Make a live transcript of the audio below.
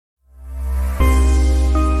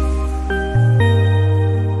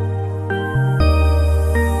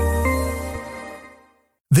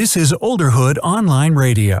This is Olderhood Online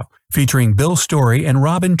Radio, featuring Bill Story and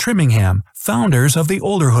Robin Trimmingham, founders of the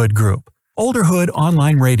Olderhood Group. Olderhood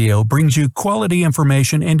Online Radio brings you quality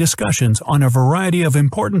information and discussions on a variety of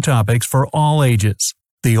important topics for all ages.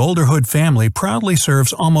 The Olderhood family proudly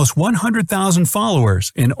serves almost 100,000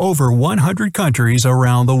 followers in over 100 countries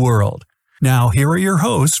around the world. Now, here are your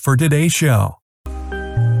hosts for today's show.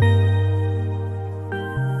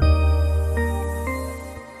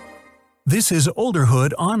 This is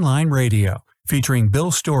Olderhood Online Radio, featuring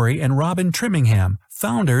Bill Story and Robin Trimmingham,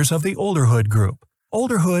 founders of the Olderhood Group.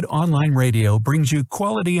 Olderhood Online Radio brings you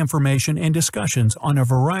quality information and discussions on a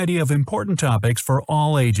variety of important topics for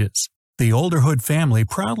all ages. The Olderhood family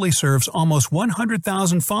proudly serves almost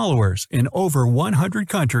 100,000 followers in over 100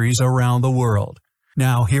 countries around the world.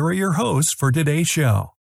 Now, here are your hosts for today's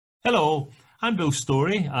show. Hello, I'm Bill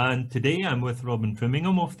Story, and today I'm with Robin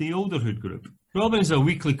Trimmingham of the Olderhood Group. Robin is a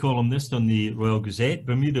weekly columnist on the Royal Gazette,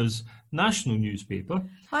 Bermuda's national newspaper.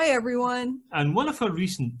 Hi, everyone. And one of her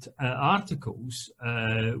recent articles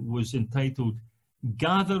was entitled,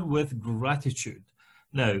 Gather with Gratitude.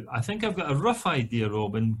 Now, I think I've got a rough idea,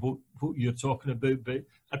 Robin, what you're talking about, but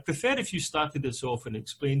I'd prefer if you started this off and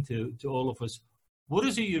explained to all of us, what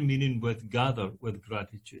is it you're meaning with gather with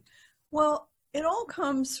gratitude? Well, it all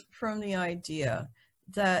comes from the idea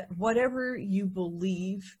that whatever you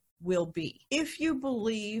believe will be. If you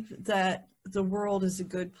believe that the world is a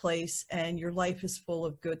good place and your life is full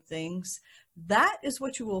of good things, that is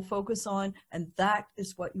what you will focus on, and that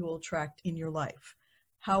is what you will attract in your life.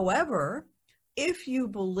 However, if you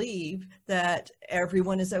believe that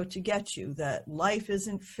everyone is out to get you, that life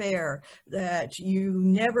isn't fair, that you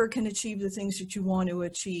never can achieve the things that you want to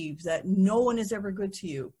achieve, that no one is ever good to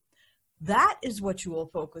you, that is what you will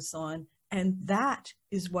focus on, and that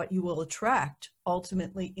is what you will attract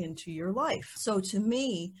ultimately into your life. So to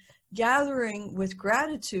me, gathering with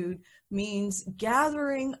gratitude means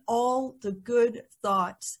gathering all the good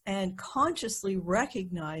thoughts and consciously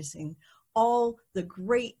recognizing all the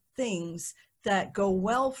great things that go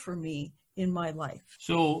well for me in my life.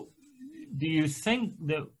 So do you think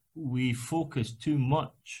that we focus too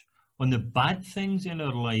much on the bad things in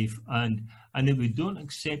our life and that we don't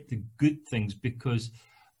accept the good things? Because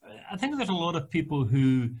I think there's a lot of people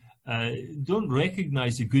who don't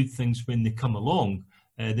recognize the good things when they come along.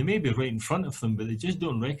 They may be right in front of them, but they just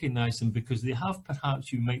don't recognize them because they have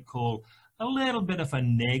perhaps you might call a little bit of a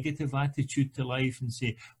negative attitude to life and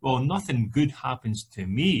say, well, nothing good happens to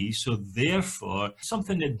me, so therefore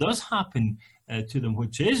something that does happen to them,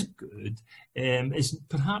 which is good, is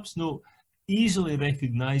perhaps not easily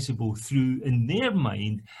recognizable through in their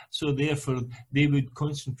mind, so therefore they would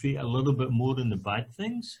concentrate a little bit more on the bad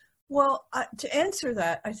things? Well, to answer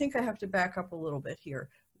that, I think I have to back up a little bit here.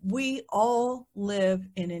 We all live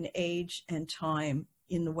in an age and time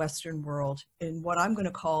in the Western world in what I'm going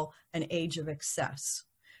to call an age of excess,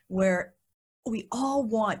 where we all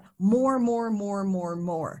want more.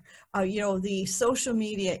 The social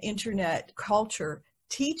media, internet culture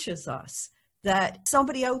teaches us that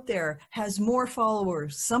somebody out there has more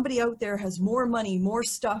followers, somebody out there has more money, more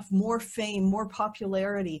stuff, more fame, more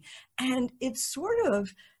popularity. And it sort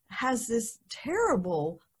of has this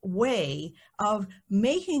terrible way of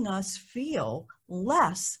making us feel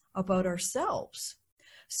less about ourselves.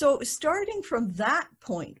 So starting from that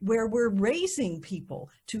point where we're raising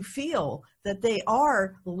people to feel that they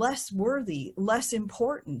are less worthy, less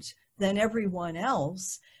important than everyone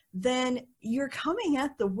else, then you're coming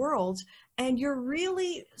at the world and you're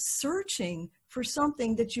really searching for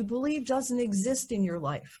something that you believe doesn't exist in your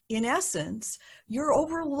life. In essence, you're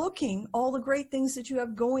overlooking all the great things that you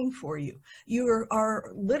have going for you. You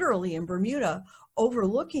are literally in Bermuda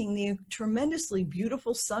overlooking the tremendously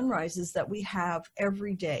beautiful sunrises that we have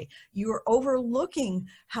every day. You're overlooking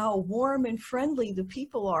how warm and friendly the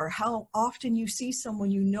people are, how often you see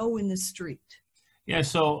someone you know in the street. Yeah,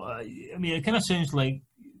 so, it kind of sounds like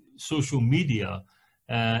social media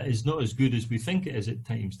is not as good as we think it is at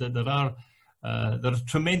times. That there are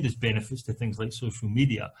tremendous benefits to things like social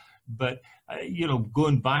media. But,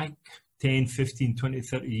 going back 10, 15, 20,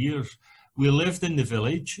 30 years, we lived in the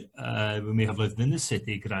village. We may have lived in the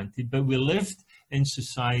city, granted, but we lived in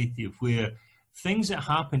society where things that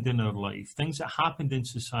happened in our life, things that happened in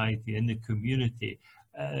society, in the community,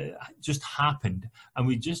 just happened. And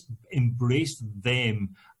we just embraced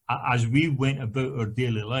them as we went about our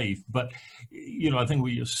daily life. But, I think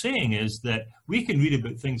what you're saying is that we can read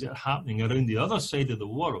about things that are happening around the other side of the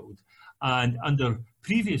world, and under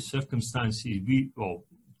previous circumstances,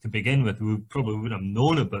 to begin with. We probably wouldn't have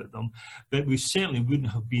known about them, but we certainly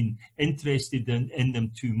wouldn't have been interested in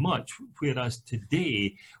them too much. Whereas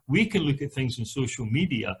today, we can look at things on social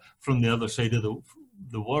media from the other side of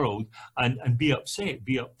the world and be upset,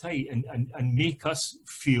 be uptight, and make us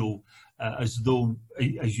feel as though,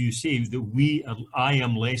 as you say, that I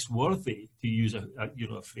am less worthy, to use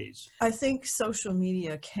a phrase. I think social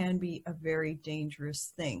media can be a very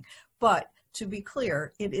dangerous thing, but to be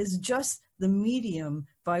clear, it is just the medium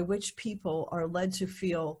by which people are led to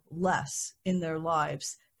feel less in their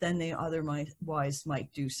lives than they otherwise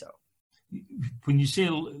might do so. When you say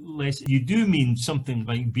less, you do mean something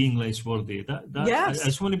like being less worthy. Yes. I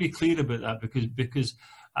just want to be clear about that because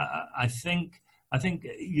I think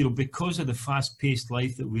because of the fast-paced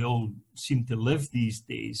life that we all seem to live these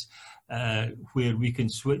days, where we can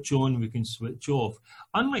switch on, we can switch off.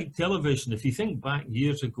 Unlike television, if you think back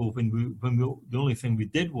years ago when the only thing we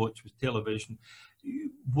did watch was television,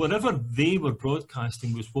 whatever they were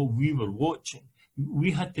broadcasting was what we were watching.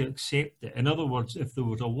 We had to accept it. In other words, if there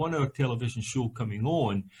was a 1-hour television show coming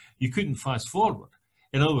on, you couldn't fast forward.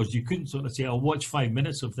 In other words, you couldn't sort of say, I'll watch 5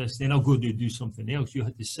 minutes of this, then I'll go to do something else. You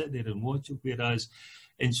had to sit there and watch it. Whereas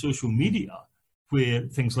in social media, where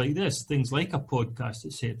things like this, things like a podcast,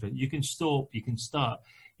 etc., you can stop, you can start,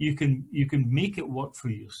 you can make it work for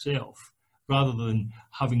yourself rather than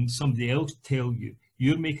having somebody else tell you.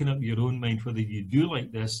 You're making up your own mind whether you do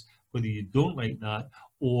like this, whether you don't like that,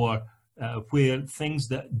 or where things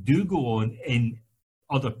that do go on in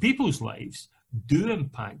other people's lives do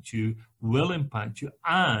impact you, will impact you,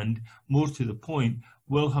 and more to the point,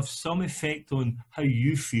 will have some effect on how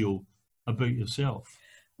you feel about yourself.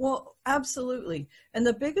 Well, absolutely. And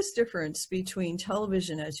the biggest difference between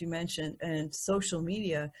television, as you mentioned, and social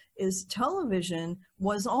media is television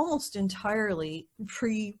was almost entirely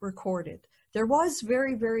pre-recorded. There was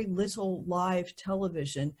very, very little live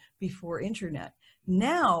television before internet.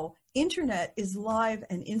 Now, internet is live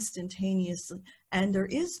and instantaneous, and there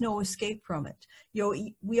is no escape from it.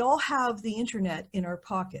 We all have the internet in our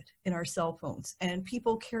pocket, in our cell phones, and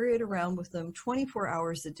people carry it around with them 24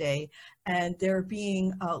 hours a day, and they're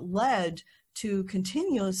being led to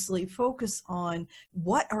continuously focus on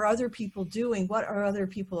what are other people doing, what are other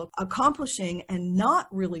people accomplishing, and not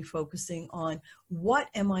really focusing on what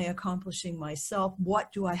am I accomplishing myself,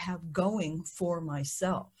 what do I have going for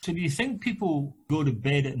myself. So do you think people go to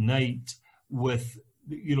bed at night with,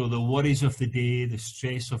 the worries of the day, the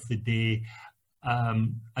stress of the day,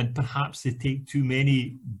 and perhaps they take too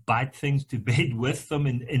many bad things to bed with them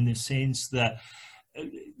in the sense that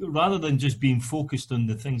rather than just being focused on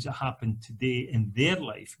the things that happen today in their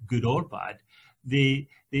life, good or bad, they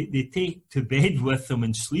take to bed with them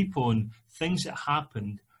and sleep on things that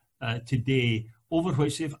happened today over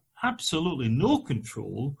which they've absolutely no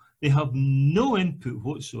control. They have no input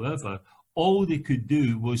whatsoever. All they could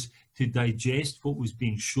do was to digest what was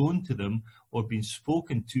being shown to them or being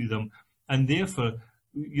spoken to them, and therefore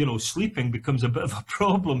sleeping becomes a bit of a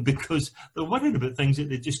problem because they're worried about things that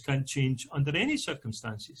they just can't change under any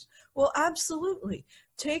circumstances. Well, absolutely.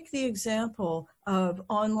 Take the example of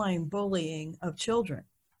online bullying of children.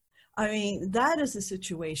 I mean, that is a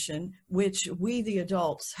situation which we, the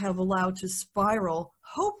adults, have allowed to spiral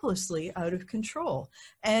hopelessly out of control.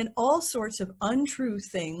 And all sorts of untrue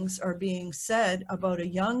things are being said about a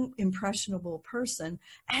young, impressionable person,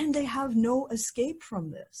 and they have no escape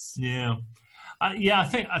from this. Yeah. I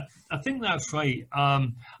think that's right.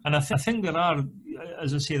 And I think there are,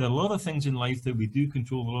 as I say, there are a lot of things in life that we do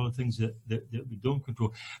control, a lot of things that we don't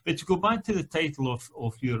control. But to go back to the title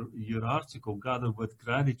of your article, Gather with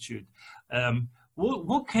Gratitude,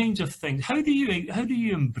 what kinds of things, how do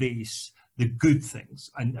you embrace the good things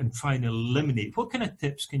and try and eliminate? What kind of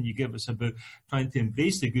tips can you give us about trying to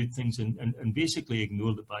embrace the good things and basically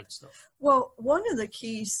ignore the bad stuff? Well, one of the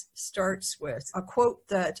keys starts with a quote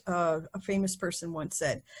that a famous person once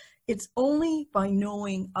said, "It's only by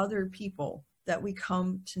knowing other people that we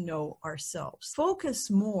come to know ourselves." Focus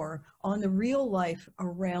more on the real life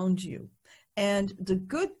around you and the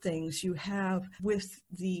good things you have with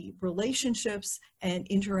the relationships and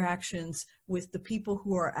interactions with the people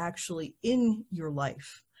who are actually in your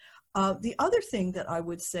life. The other thing that I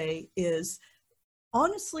would say is,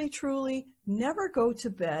 honestly, truly, never go to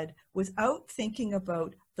bed without thinking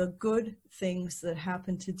about the good things that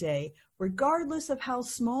happen today, regardless of how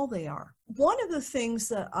small they are. One of the things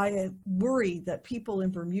that I worry that people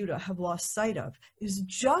in Bermuda have lost sight of is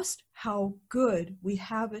just how good we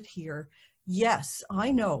have it here. Yes,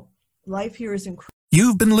 I know. Life here is incredible.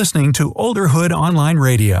 You've been listening to Olderhood Online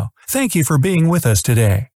Radio. Thank you for being with us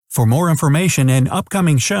today. For more information and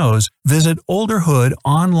upcoming shows, visit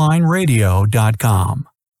olderhoodonlineradio.com.